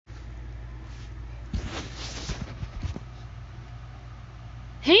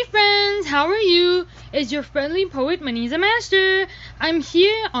Hey friends, how are you? It's your friendly poet Maniza Master. I'm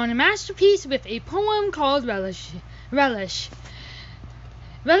here on a masterpiece with a poem called Relish. Relish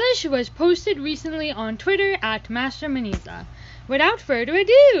was posted recently on Twitter at Master Maniza. Without further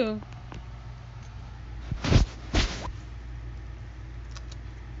ado,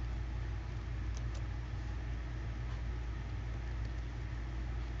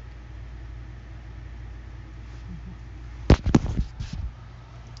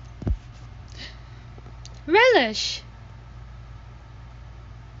 Relish.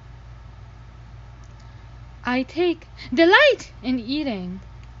 I take delight in eating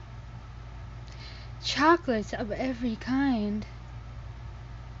chocolates of every kind,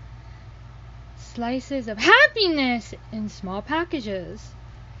 slices of happiness in small packages,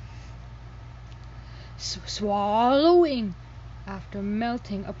 swallowing after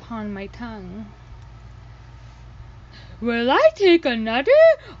melting upon my tongue. Will I take another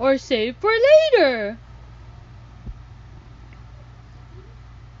or save for later?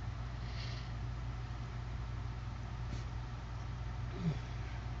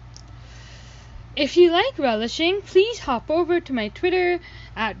 If you like relishing, please hop over to my Twitter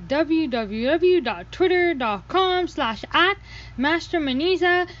at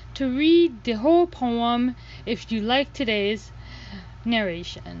www.twitter.com/@MasterManiza to read the whole poem if you like today's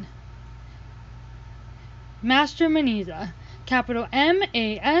narration. Master Maniza, capital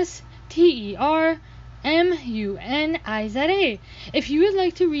MasterMuniza. If you would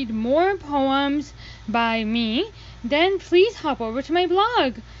like to read more poems by me, then please hop over to my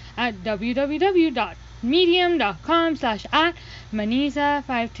blog at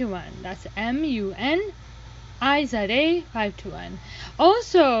www.medium.com/@Maniza521. That's MUNIZA521.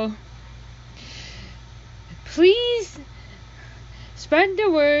 Also, please spread the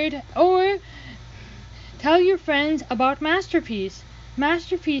word or tell your friends about Masterpiece.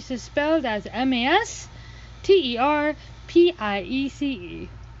 Masterpiece is spelled as MASTERPIECE.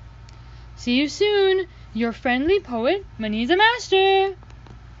 See you soon, your friendly poet, Maniza Master.